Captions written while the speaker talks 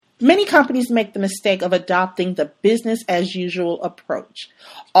Many companies make the mistake of adopting the business as usual approach.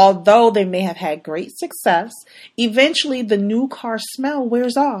 Although they may have had great success, eventually the new car smell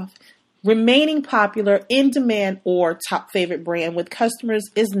wears off. Remaining popular, in demand, or top favorite brand with customers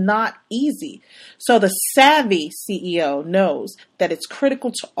is not easy. So the savvy CEO knows that it's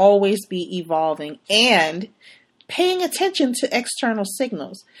critical to always be evolving and paying attention to external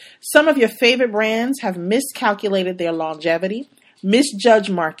signals. Some of your favorite brands have miscalculated their longevity,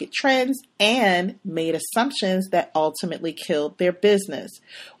 misjudged market trends, and made assumptions that ultimately killed their business.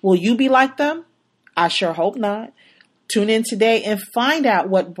 Will you be like them? I sure hope not. Tune in today and find out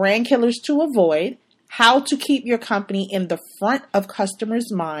what brand killers to avoid, how to keep your company in the front of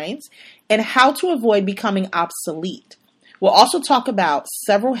customers' minds, and how to avoid becoming obsolete. We'll also talk about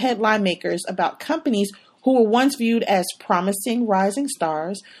several headline makers about companies who were once viewed as promising rising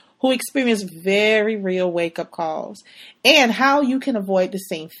stars, who experienced very real wake-up calls, and how you can avoid the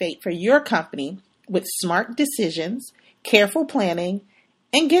same fate for your company with smart decisions, careful planning,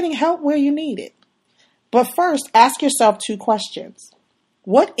 and getting help where you need it. But first, ask yourself 2 questions.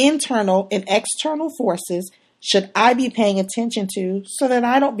 What internal and external forces should I be paying attention to so that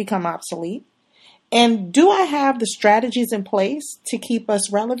I don't become obsolete? And do I have the strategies in place to keep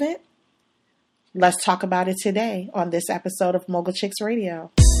us relevant? Let's talk about it today on this episode of Mogul Chicks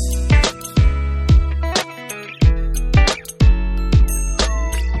Radio.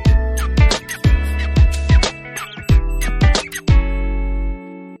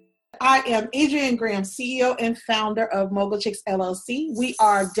 I am Adrienne Graham, CEO and founder of Mogul Chicks LLC. We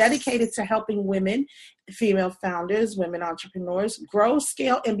are dedicated to helping women, female founders, women entrepreneurs grow,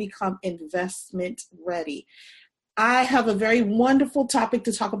 scale, and become investment ready. I have a very wonderful topic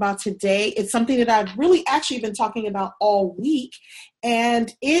to talk about today. It's something that I've really actually been talking about all week,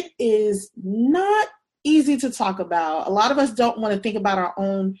 and it is not easy to talk about. A lot of us don't want to think about our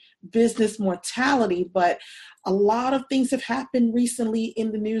own business mortality, but a lot of things have happened recently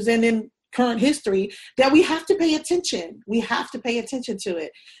in the news and in current history that we have to pay attention. We have to pay attention to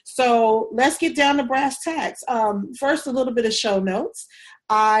it. So let's get down to brass tacks. First, a little bit of show notes.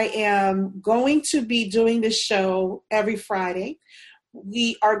 I am going to be doing this show every Friday.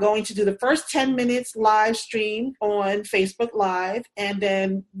 We are going to do the first 10 minutes live stream on Facebook Live and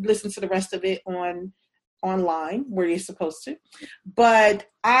then listen to the rest of it online where you're supposed to. But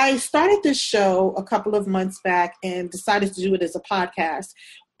I started this show a couple of months back and decided to do it as a podcast.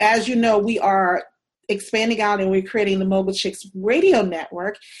 As you know, we are expanding out and we're creating the Mogul Chicks Radio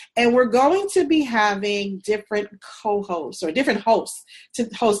Network, and we're going to be having different co-hosts or different hosts to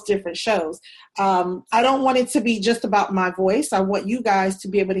host different shows. I don't want it to be just about my voice. I want you guys to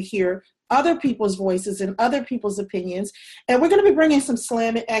be able to hear other people's voices and other people's opinions. And we're going to be bringing some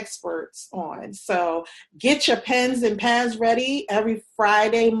slamming experts on. So get your pens and pads ready every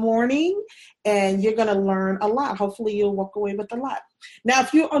Friday morning, and you're going to learn a lot. Hopefully you'll walk away with a lot. Now,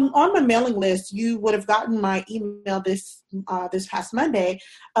 if you're on my mailing list, you would have gotten my email this past Monday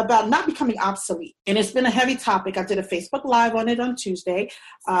about not becoming obsolete. And it's been a heavy topic. I did a Facebook Live on it on Tuesday.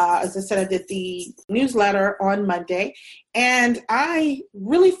 As I said, I did the newsletter on Monday. And I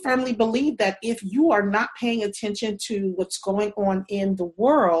really firmly believe that if you are not paying attention to what's going on in the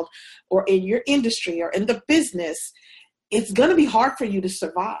world or in your industry or in the business, it's going to be hard for you to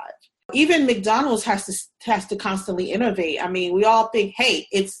survive. Even McDonald's has to constantly innovate. I mean, we all think, hey,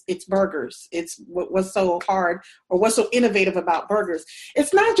 it's burgers. It's what's so hard or what's so innovative about burgers.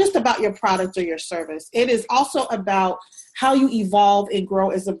 It's not just about your product or your service. It is also about how you evolve and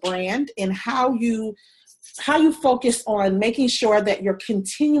grow as a brand and how you focus on making sure that you're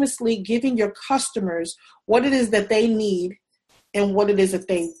continuously giving your customers what it is that they need and what it is that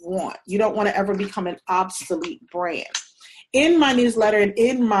they want. You don't want to ever become an obsolete brand. In my newsletter and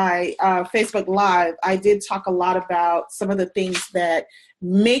in my Facebook Live, I did talk a lot about some of the things that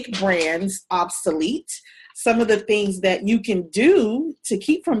make brands obsolete, some of the things that you can do to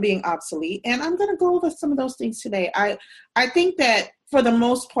keep from being obsolete. And I'm going to go over some of those things today. I think that for the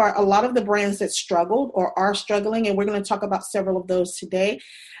most part, a lot of the brands that struggled or are struggling, and we're going to talk about several of those today,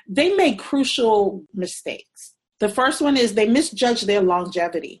 they made crucial mistakes. The first one is they misjudged their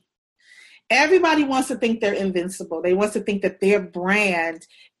longevity. Everybody wants to think they're invincible. They want to think that their brand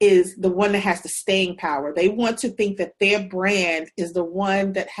is the one that has the staying power. They want to think that their brand is the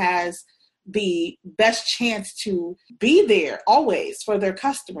one that has the best chance to be there always for their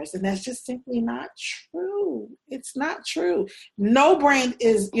customers. And that's just simply not true. It's not true. No brand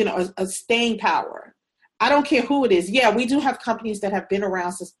is, a staying power. I don't care who it is. Yeah, we do have companies that have been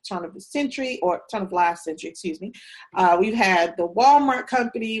around since the turn of the century, or turn of last century, excuse me. We've had the Walmart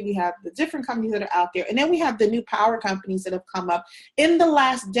company. We have the different companies that are out there. And then we have the new power companies that have come up in the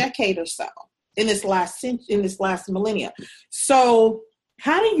last decade or so, in this last millennia. So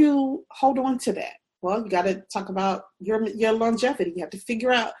how do you hold on to that? Well, you got to talk about your longevity. You have to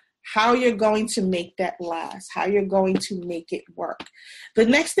figure out how you're going to make that last, how you're going to make it work. The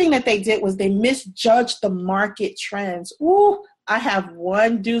next thing that they did was they misjudged the market trends. Ooh, I have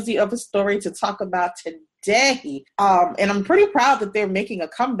one doozy of a story to talk about today. And I'm pretty proud that they're making a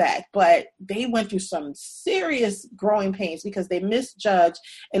comeback, but they went through some serious growing pains because they misjudged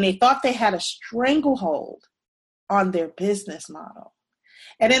and they thought they had a stranglehold on their business model.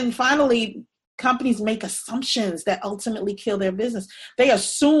 And then finally, companies make assumptions that ultimately kill their business. They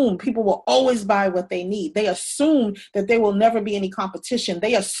assume people will always buy what they need. They assume that there will never be any competition.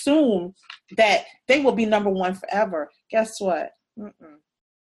 They assume that they will be number one forever. Guess what?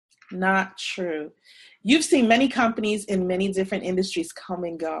 Not true. You've seen many companies in many different industries come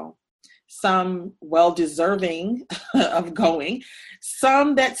and go. Some well-deserving of going,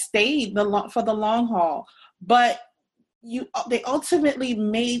 some that stayed for the long haul. But they ultimately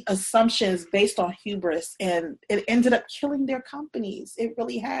made assumptions based on hubris, and it ended up killing their companies. It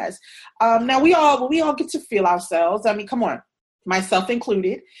really has. Now we all get to feel ourselves. I mean, come on, myself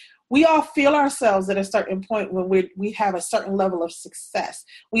included. We all feel ourselves at a certain point when we have a certain level of success.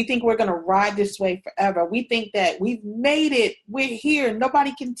 We think we're going to ride this way forever. We think that we've made it. We're here.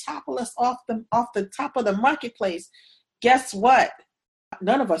 Nobody can topple us off the top of the marketplace. Guess what?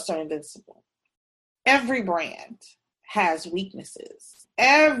 None of us are invincible. Every brand has weaknesses.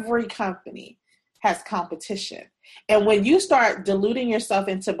 Every company has competition. And when you start deluding yourself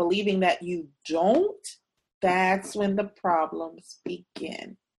into believing that you don't, that's when the problems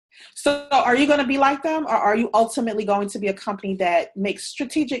begin. So are you going to be like them, or are you ultimately going to be a company that makes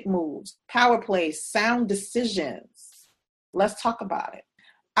strategic moves, power plays, sound decisions? Let's talk about it.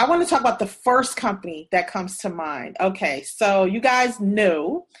 I want to talk about the first company that comes to mind. Okay, so you guys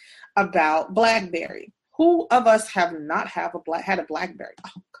know about BlackBerry. Who of us have not had a BlackBerry?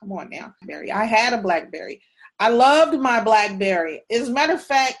 Oh, come on now, Barry. I had a BlackBerry. I loved my BlackBerry. As a matter of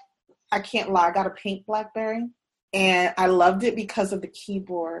fact, I can't lie. I got a pink BlackBerry, and I loved it because of the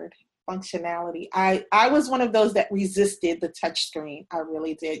keyboard functionality. I was one of those that resisted the touch screen. I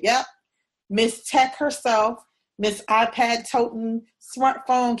really did. Yep. Miss Tech herself, Miss iPad toting,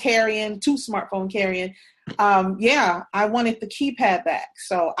 smartphone carrying, I wanted the keypad back.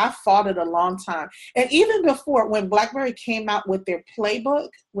 So I fought it a long time. And even before, when BlackBerry came out with their Playbook,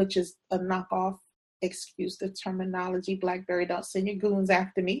 which is a knockoff, excuse the terminology, BlackBerry, don't send your goons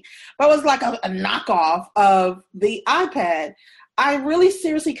after me, but it was like a knockoff of the iPad. I really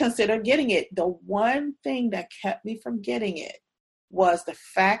seriously considered getting it. The one thing that kept me from getting it was the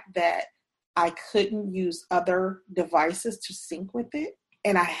fact that I couldn't use other devices to sync with it.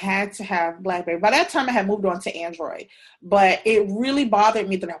 And I had to have BlackBerry. By that time, I had moved on to Android. But it really bothered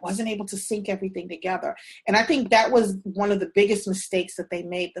me that I wasn't able to sync everything together. And I think that was one of the biggest mistakes that they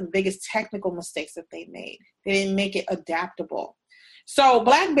made, the biggest technical mistakes that they made. They didn't make it adaptable. So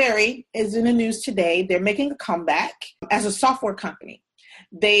BlackBerry is in the news today. They're making a comeback as a software company.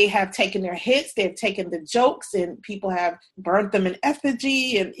 They have taken their hits, they've taken the jokes, and people have burnt them in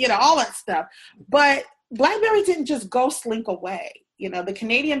effigy and, all that stuff. But BlackBerry didn't just go slink away. The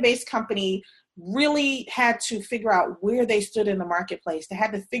Canadian-based company really had to figure out where they stood in the marketplace. They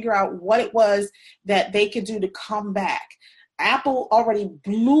had to figure out what it was that they could do to come back. Apple already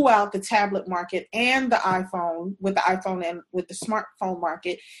blew out the tablet market and the iPhone and with the smartphone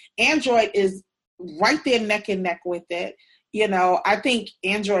market. Android is right there neck and neck with it. I think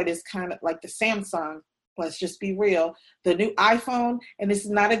Android is kind of like the Samsung. Let's just be real. The new iPhone, and this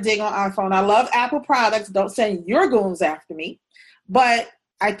is not a dig on iPhone. I love Apple products. Don't send your goons after me. But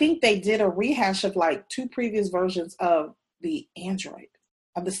I think they did a rehash of like two previous versions of the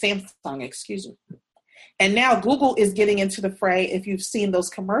Samsung, excuse me. And now Google is getting into the fray. If you've seen those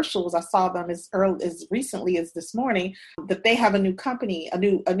commercials, I saw them as recently as this morning, that they have a new company, a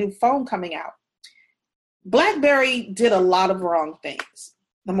new phone coming out. BlackBerry did a lot of wrong things.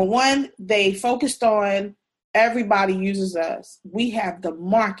 Number one, they focused on everybody uses us. We have the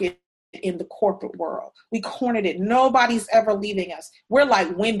market in the corporate world. We cornered it. Nobody's ever leaving us. We're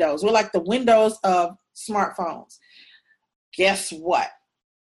like Windows. We're like the Windows of smartphones. Guess what?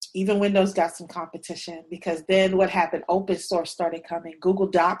 Even Windows got some competition, because then what happened? Open source started coming. Google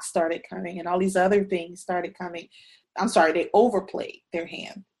Docs started coming, and all these other things started coming. They overplayed their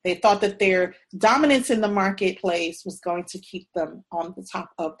hand. They thought that their dominance in the marketplace was going to keep them on the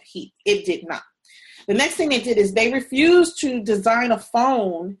top of the heap. It did not. The next thing they did is they refused to design a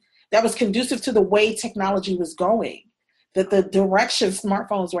phone that was conducive to the way technology was going, that the direction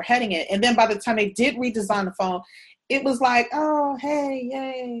smartphones were heading in. And then by the time they did redesign the phone, it was like, oh, hey,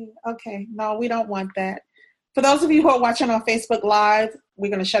 yay. Okay, no, we don't want that. For those of you who are watching on Facebook Live, we're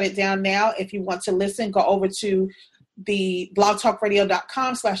going to shut it down now. If you want to listen, go over to the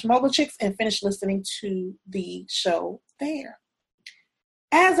blogtalkradio.com/moguls and finish listening to the show there.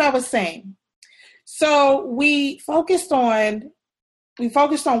 As I was saying, so we focused on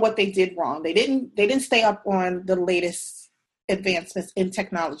what they did wrong. They didn't stay up on the latest advancements in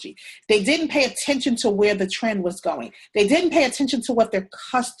technology. They didn't pay attention to where the trend was going. They didn't pay attention to what their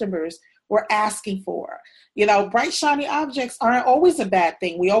customers were asking for. You know, bright, shiny objects aren't always a bad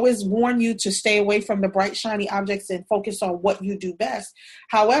thing. We always warn you to stay away from the bright, shiny objects and focus on what you do best.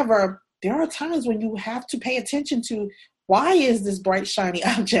 However, there are times when you have to pay attention to, why is this bright, shiny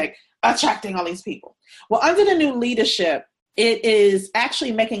object attracting all these people? Well, under the new leadership, it is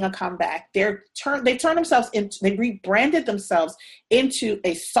actually making a comeback. They rebranded themselves into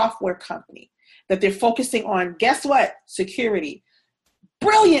a software company that they're focusing on, guess what? Security.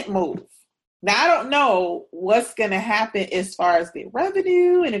 Brilliant move. Now, I don't know what's going to happen as far as their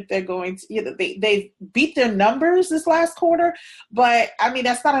revenue and if they're going to, they beat their numbers this last quarter, but I mean,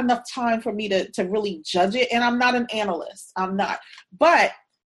 that's not enough time for me to really judge it. And I'm not an analyst. I'm not. But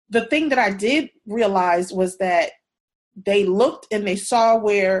the thing that I did realize was that they looked and they saw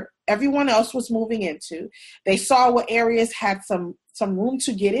where everyone else was moving into. They saw what areas had some room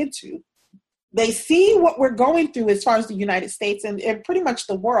to get into. They see what we're going through as far as the United States and pretty much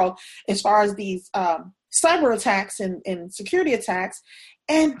the world as far as these cyber attacks and security attacks,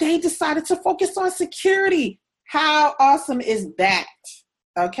 and they decided to focus on security. How awesome is that?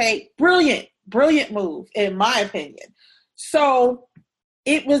 Okay, brilliant move, in my opinion. So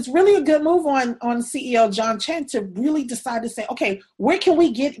it was really a good move on CEO John Chen to really decide to say, okay, where can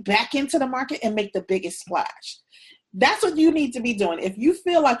we get back into the market and make the biggest splash? That's what you need to be doing. If you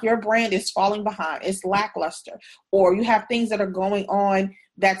feel like your brand is falling behind, it's lackluster, or you have things that are going on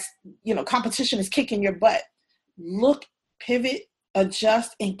that's, competition is kicking your butt, look, pivot,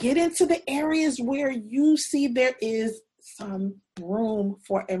 adjust, and get into the areas where you see there is some room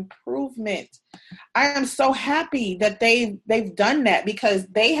for improvement. I am so happy that they've done that, because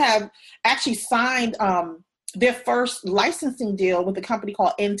they have actually signed their first licensing deal with a company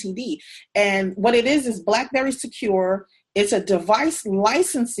called NTD. And what it is BlackBerry Secure. It's a device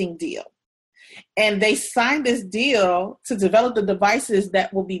licensing deal. And they signed this deal to develop the devices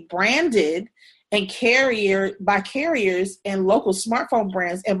that will be branded and by carriers and local smartphone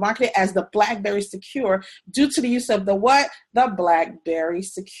brands and marketed as the BlackBerry Secure due to the use of the BlackBerry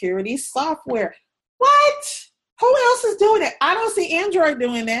security software. What? Who else is doing it? I don't see Android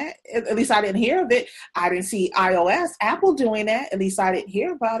doing that. At least I didn't hear of it. I didn't see iOS, Apple doing that. At least I didn't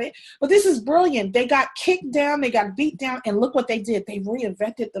hear about it. But this is brilliant. They got kicked down. They got beat down. And look what they did. They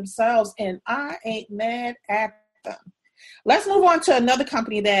reinvented themselves. And I ain't mad at them. Let's move on to another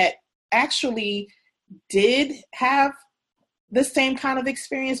company that actually did have the same kind of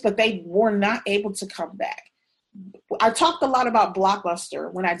experience, but they were not able to come back. I talked a lot about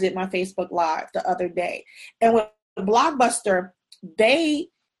Blockbuster when I did my Facebook Live the other day. And with Blockbuster, they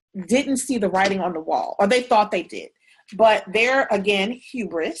didn't see the writing on the wall, or they thought they did. But their, again,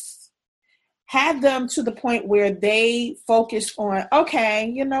 hubris had them to the point where they focused on, okay,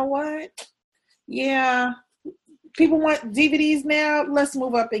 you know what? Yeah, people want DVDs now. Let's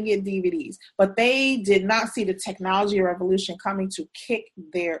move up and get DVDs. But they did not see the technology revolution coming to kick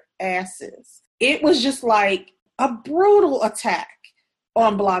their asses. It was just like a brutal attack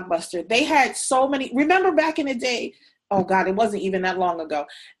on Blockbuster. They had so many. Remember back in the day, oh God, it wasn't even that long ago.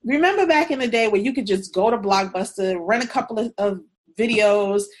 Remember back in the day where you could just go to Blockbuster, rent a couple of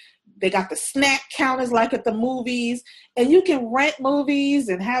videos. They got the snack counters like at the movies, and you can rent movies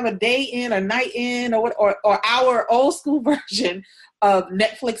and have a day in, a night in, or our old school version of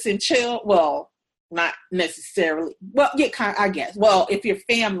Netflix and chill. Well, not necessarily. Well, yeah, kind of, I guess. Well, if you're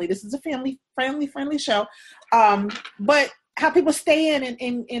family, this is a family-friendly show. But how people stay in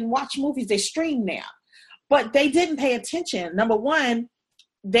and watch movies, they stream now. But they didn't pay attention. Number one,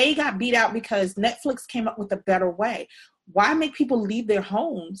 they got beat out because Netflix came up with a better way. Why make people leave their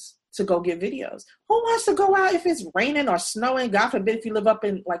homes to go get videos? Who wants to go out if it's raining or snowing? God forbid if you live up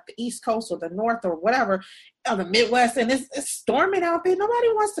in like the East Coast or the North or whatever, or the Midwest, and it's storming out there. Nobody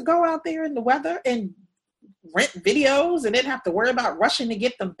wants to go out there in the weather and rent videos and then have to worry about rushing to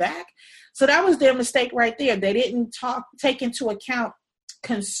get them back. So that was their mistake right there. They didn't take into account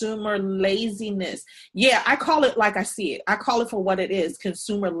consumer laziness. Yeah, I call it like I see it. I call it for what it is,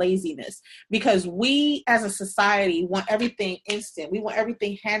 consumer laziness, because we as a society want everything instant. We want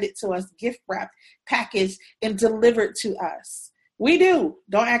everything handed to us, gift wrapped, packaged, and delivered to us. We do.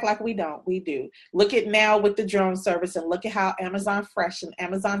 Don't act like we don't. We do. Look at now with the drone service, and look at how Amazon Fresh and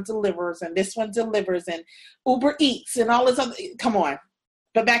Amazon delivers, and this one delivers, and Uber Eats and all this other. Come on.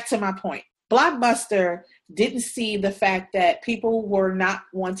 But back to my point. Blockbuster didn't see the fact that people were not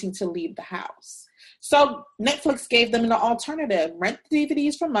wanting to leave the house. So Netflix gave them an alternative. Rent the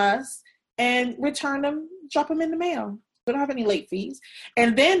DVDs from us and return them, drop them in the mail. We don't have any late fees.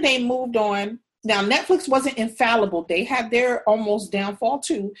 And then they moved on. Now, Netflix wasn't infallible. They had their almost downfall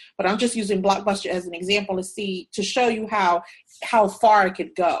too, but I'm just using Blockbuster as an example to show you how far it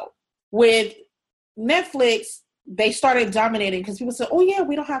could go. With Netflix, they started dominating because people said, oh yeah,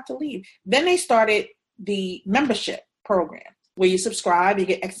 we don't have to leave. Then they started the membership program where you subscribe, you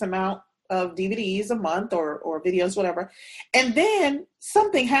get X amount of DVDs a month or videos, whatever. And then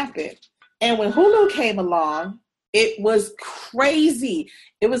something happened. And when Hulu came along, it was crazy.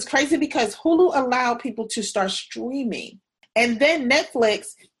 It was crazy because Hulu allowed people to start streaming. And then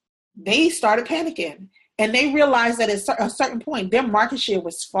Netflix, they started panicking. And they realized that at a certain point, their market share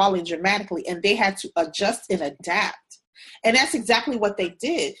was falling dramatically, and they had to adjust and adapt. And that's exactly what they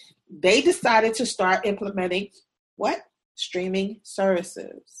did. They decided to start implementing what? Streaming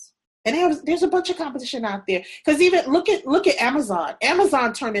services. And there's a bunch of competition out there. Because even look at Amazon.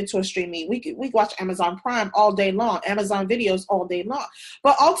 Amazon turned into a streaming. We watch Amazon Prime all day long, Amazon videos all day long.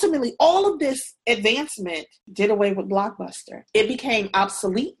 But ultimately, all of this advancement did away with Blockbuster. It became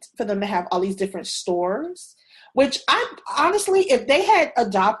obsolete for them to have all these different stores, which I honestly, if they had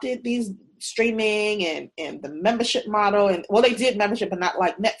adopted these streaming and the membership model, and well, they did membership, but not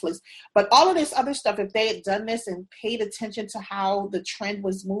like Netflix, but all of this other stuff, if they had done this and paid attention to how the trend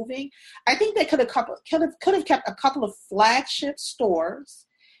was moving, I think they could have kept a couple of flagship stores,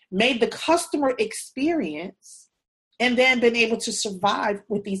 made the customer experience, and then been able to survive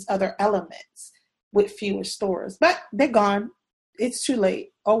with these other elements with fewer stores. But they're gone. It's too late.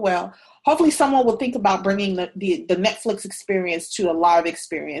 Oh well. Hopefully someone will think about bringing the Netflix experience to a live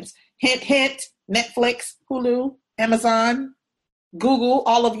experience. Hint, hint, Netflix, Hulu, Amazon, Google,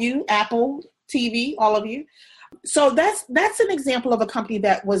 all of you, Apple TV, all of you. So that's an example of a company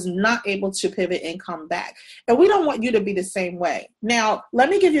that was not able to pivot and come back. And we don't want you to be the same way. Now,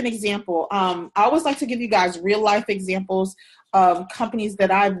 let me give you an example. I always like to give you guys real life examples of companies that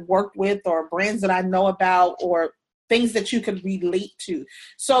I've worked with or brands that I know about or things that you could relate to.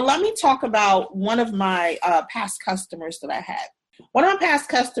 So let me talk about one of my past customers that I had. One of my past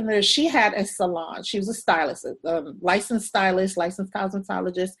customers, she had a salon. She was a stylist, a licensed stylist, licensed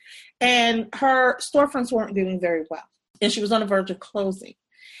cosmetologist, and her storefronts weren't doing very well. And she was on the verge of closing.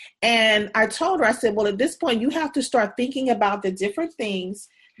 And I told her, I said, well, at this point, you have to start thinking about the different things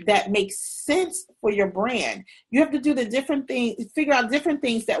that make sense for your brand. You have to do the different things, figure out different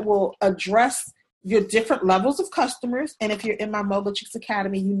things that will address your different levels of customers. And if you're in my Mogul Chicks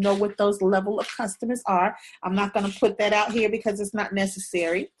Academy, you know what those level of customers are. I'm not going to put that out here because it's not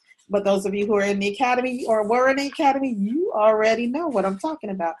necessary. But those of you who are in the academy or were in the academy, you already know what I'm talking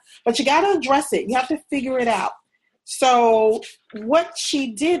about. But you got to address it. You have to figure it out. So what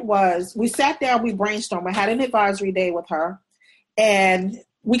she did was we sat down, we brainstormed. I had an advisory day with her, and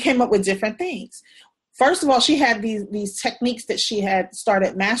we came up with different things. First of all, she had these techniques that she had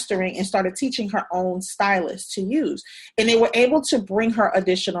started mastering and started teaching her own stylists to use. And they were able to bring her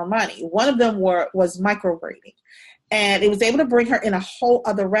additional money. One of them was microblading. And it was able to bring her in a whole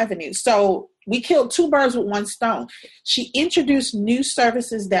other revenue. So we killed two birds with one stone. She introduced new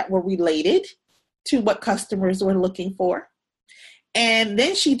services that were related to what customers were looking for. And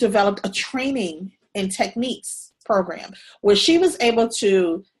then she developed a training and techniques program where she was able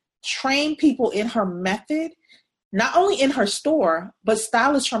to train people in her method, not only in her store, but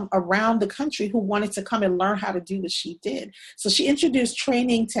stylists from around the country who wanted to come and learn how to do what she did. So she introduced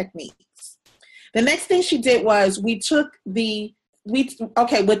training techniques. The next thing she did was with the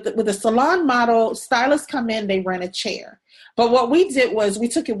salon model, stylists come in, they rent a chair. But what we did was we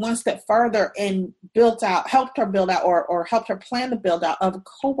took it one step further and helped her plan the build out of a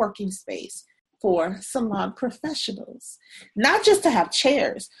co-working space for salon professionals, not just to have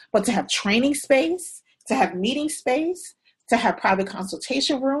chairs, but to have training space, to have meeting space, to have private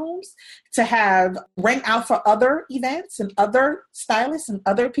consultation rooms, to have rent out for other events and other stylists and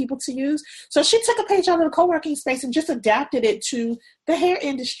other people to use. So she took a page out of the co-working space and just adapted it to the hair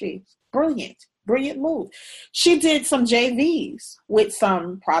industry. Brilliant move. She did some JVs with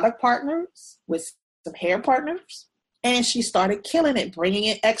some product partners, with some hair partners, and she started killing it, bringing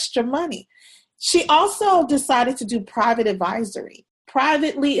in extra money. She also decided to do private advisory,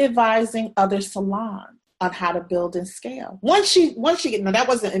 privately advising other salons on how to build and scale. Once she now that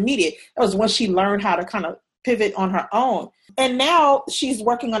wasn't immediate. That was once she learned how to kind of pivot on her own. And now she's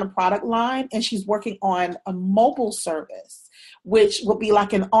working on a product line, and she's working on a mobile service, which will be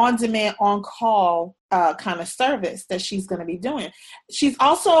like an on-demand, on-call kind of service that she's going to be doing. She's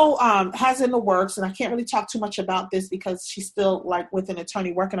also has in the works, and I can't really talk too much about this because she's still like with an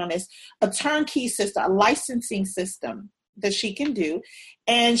attorney working on this, a turnkey system, a licensing system that she can do.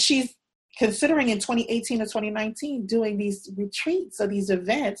 And she's considering in 2018 or 2019 doing these retreats or these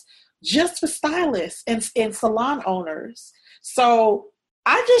events just for stylists and salon owners. So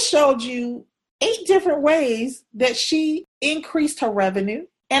I just showed you 8 different ways that she increased her revenue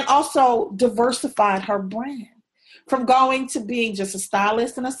and also diversified her brand, from going to being just a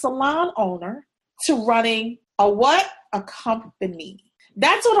stylist and a salon owner to running a company.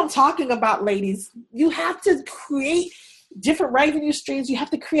 That's what I'm talking about, ladies. You have to create different revenue streams. You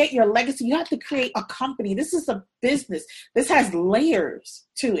have to create your legacy. You have to create a company. This is a business. This has layers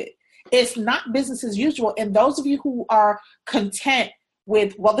to it. It's not business as usual. And those of you who are content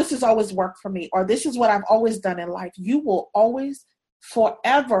with, well, this has always worked for me, or this is what I've always done in life, you will always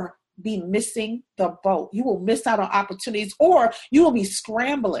forever be missing the boat. You will miss out on opportunities, or you will be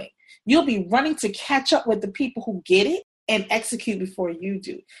scrambling. You'll be running to catch up with the people who get it and execute before you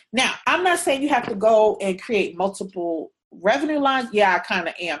do. Now, I'm not saying you have to go and create multiple revenue lines. Yeah, I kind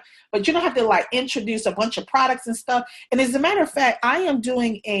of am. But you don't have to like introduce a bunch of products and stuff. And as a matter of fact, I am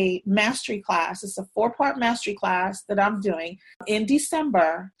doing a mastery class. It's a 4-part mastery class that I'm doing in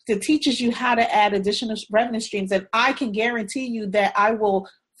December that teaches you how to add additional revenue streams. And I can guarantee you that I will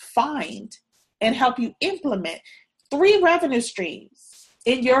find and help you implement 3 revenue streams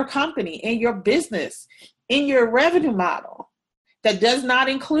in your company, in your business, in your revenue model that does not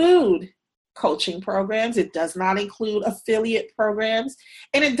include coaching programs. It does not include affiliate programs,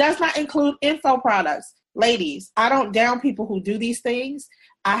 and it does not include info products. Ladies, I don't down people who do these things.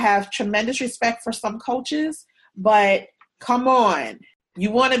 I have tremendous respect for some coaches, but come on.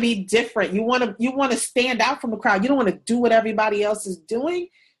 You want to be different. You want to stand out from the crowd. You don't want to do what everybody else is doing.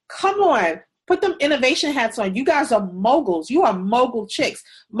 Come on. Put them innovation hats on. You guys are moguls. You are mogul chicks.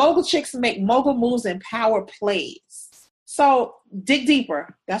 Mogul chicks make mogul moves and power plays. So dig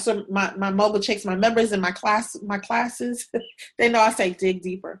deeper. That's what my mogul chicks, my members in my classes, they know I say dig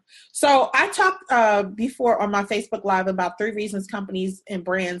deeper. So I talked before on my Facebook Live about 3 reasons companies and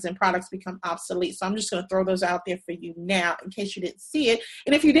brands and products become obsolete. So I'm just going to throw those out there for you now in case you didn't see it.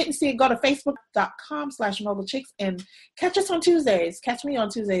 And if you didn't see it, go to facebook.com/mogulchicks and catch us on Tuesdays. Catch me on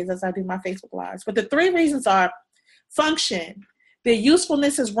Tuesdays as I do my Facebook Lives. But the 3 reasons are function. The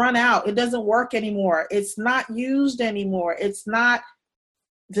usefulness has run out. It doesn't work anymore. It's not used anymore. It's not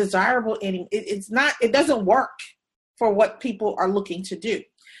desirable anymore. It doesn't work for what people are looking to do.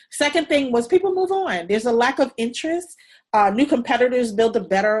 Second thing was people move on. There's a lack of interest. New competitors build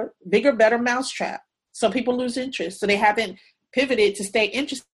a bigger, better mousetrap. So people lose interest. So they haven't pivoted to stay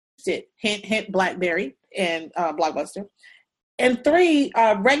interested. Hint, hint, BlackBerry and Blockbuster. And 3,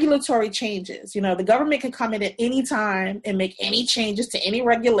 regulatory changes. You know, the government can come in at any time and make any changes to any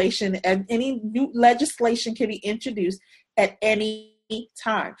regulation, and any new legislation can be introduced at any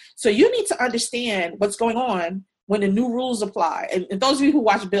time. So you need to understand what's going on when the new rules apply. And those of you who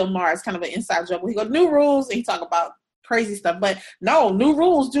watch Bill Maher, it's kind of an inside joke. He goes, new rules, and he talk about crazy stuff. But no, new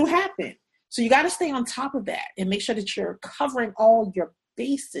rules do happen. So you got to stay on top of that and make sure that you're covering all your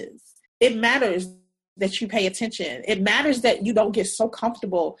bases. It matters that you pay attention. It matters that you don't get so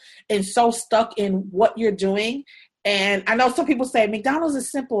comfortable and so stuck in what you're doing. And I know some people say McDonald's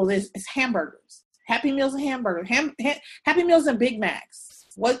is simple. It's hamburgers, Happy Meals and hamburgers, Happy Meals and Big Macs.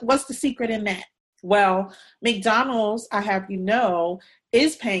 What's the secret in that? Well, McDonald's, I have you know,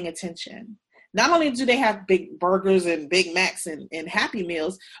 is paying attention. Not only do they have big burgers and Big Macs and Happy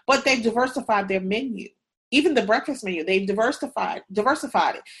Meals, but they've diversified their menu. Even the breakfast menu, they've diversified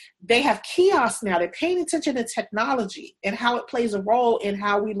it. They have kiosks now. They're paying attention to technology and how it plays a role in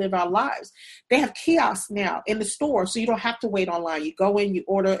how we live our lives. They have kiosks now in the store, so you don't have to wait online. You go in, you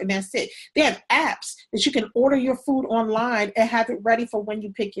order, and that's it. They have apps that you can order your food online and have it ready for when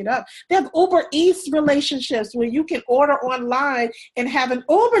you pick it up. They have Uber Eats relationships where you can order online and have an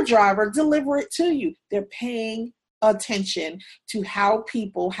Uber driver deliver it to you. They're paying attention to how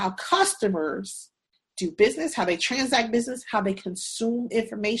customers do business, how they transact business, how they consume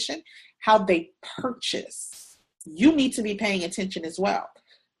information, how they purchase. You need to be paying attention as well.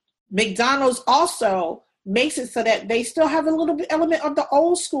 McDonald's also makes it so that they still have a little bit element of the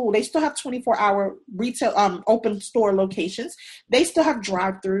old school. They still have 24-hour retail open store locations. They still have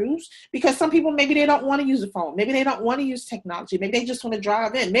drive-throughs, because some people, maybe they don't want to use a phone. Maybe they don't want to use technology. Maybe they just want to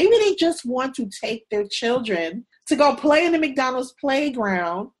drive in. Maybe they just want to take their children to go play in the McDonald's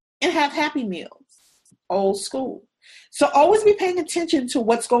playground and have Happy Meals. Old school. So always be paying attention to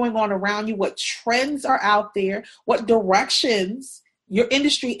what's going on around you, what trends are out there, what directions your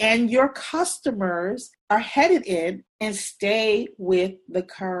industry and your customers are headed in, and stay with the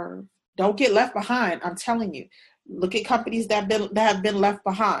curve. Don't get left behind. I'm telling you, look at companies that have been left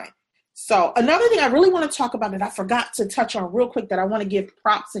behind. So another thing I really want to talk about that I forgot to touch on real quick that I want to give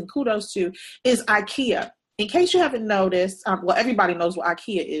props and kudos to is IKEA. In case you haven't noticed, well, everybody knows what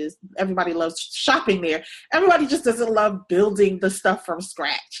IKEA is. Everybody loves shopping there. Everybody just doesn't love building the stuff from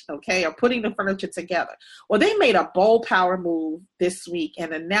scratch, okay, or putting the furniture together. Well, they made a bold power move this week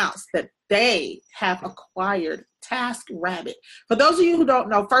and announced that they have acquired TaskRabbit. For those of you who don't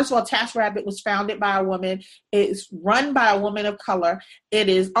know, first of all, TaskRabbit was founded by a woman. It's run by a woman of color. It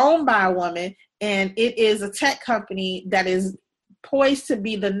is owned by a woman, and it is a tech company that is poised to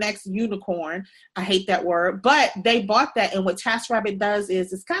be the next unicorn. I hate that word, but they bought that. And what TaskRabbit does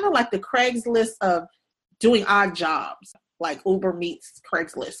is it's kind of like the Craigslist of doing odd jobs, like Uber meets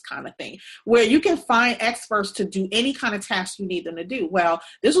Craigslist kind of thing, where you can find experts to do any kind of task you need them to do. Well,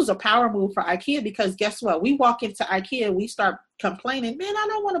 this was a power move for IKEA, because guess what? We walk into IKEA, we start complaining, man, I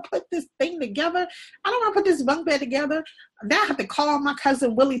don't want to put this thing together. I don't want to put this bunk bed together. Now I have to call my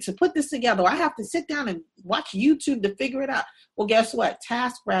cousin Willie to put this together. I have to sit down and watch YouTube to figure it out. Well, guess what?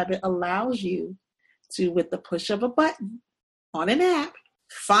 TaskRabbit allows you to, with the push of a button on an app,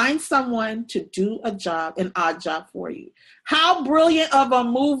 find someone to do a job, an odd job for you. How brilliant of a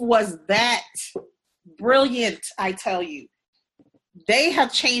move was that? Brilliant, I tell you. They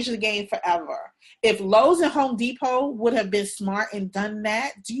have changed the game forever. If Lowe's and Home Depot would have been smart and done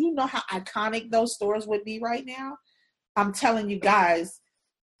that, do you know how iconic those stores would be right now? I'm telling you guys,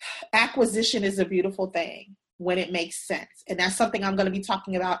 acquisition is a beautiful thing when it makes sense. And that's something I'm going to be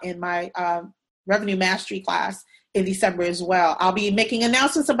talking about in my Revenue Mastery class in December as well. I'll be making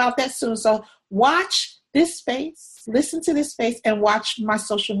announcements about that soon. So watch this space, listen to this space, and watch my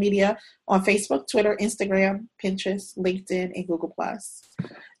social media on Facebook, Twitter, Instagram, Pinterest, LinkedIn, and Google+.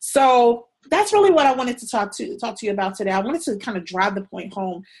 So that's really what I wanted to talk to you about today. I wanted to kind of drive the point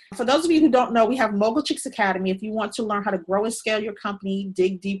home. For those of you who don't know, we have Mogul Chicks Academy. If you want to learn how to grow and scale your company,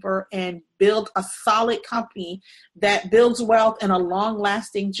 dig deeper, and build a solid company that builds wealth and a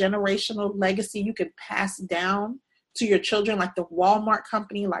long-lasting generational legacy you can pass down to your children, like the Walmart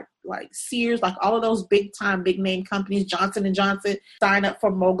company, like Sears, like all of those big-time, big-name companies, Johnson & Johnson, sign up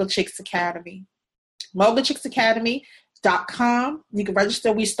for Mogul Chicks Academy. MogulChicksAcademy.com. You can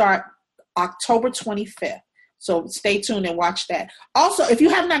register. We start October 25th. So stay tuned and watch that. Also, if you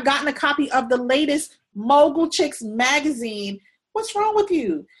have not gotten a copy of the latest Mogul Chicks magazine, what's wrong with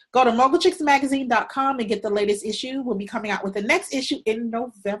you? Go to mogulchicksmagazine.com and get the latest issue. We'll be coming out with the next issue in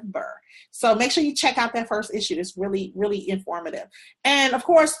November. So make sure you check out that first issue. It's really, really informative. And of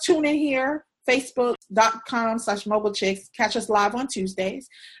course, tune in here, facebook.com/mogulchicks. Catch us live on Tuesdays.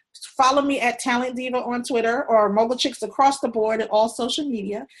 Follow me at Talent Diva on Twitter, or Mogul Chicks across the board at all social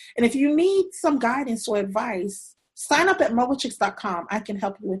media. And if you need some guidance or advice, sign up at mogulchicks.com. I can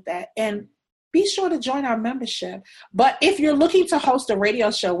help you with that. And be sure to join our membership. But if you're looking to host a radio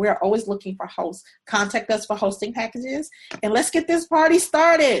show, we're always looking for hosts. Contact us for hosting packages, and let's get this party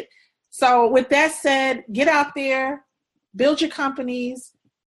started. So with that said, get out there, build your companies,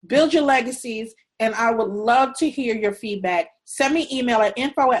 build your legacies, and I would love to hear your feedback. Send me email at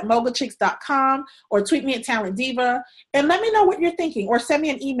info@mogulchicks.com or tweet me at Talent Diva and let me know what you're thinking, or send me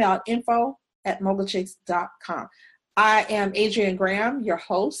an email at info@mogulchicks.com. I am Adrienne Graham, your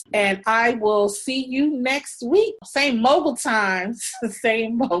host, and I will see you next week. Same Mogul times,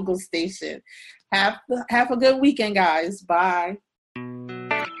 same Mogul station. Have a good weekend, guys. Bye.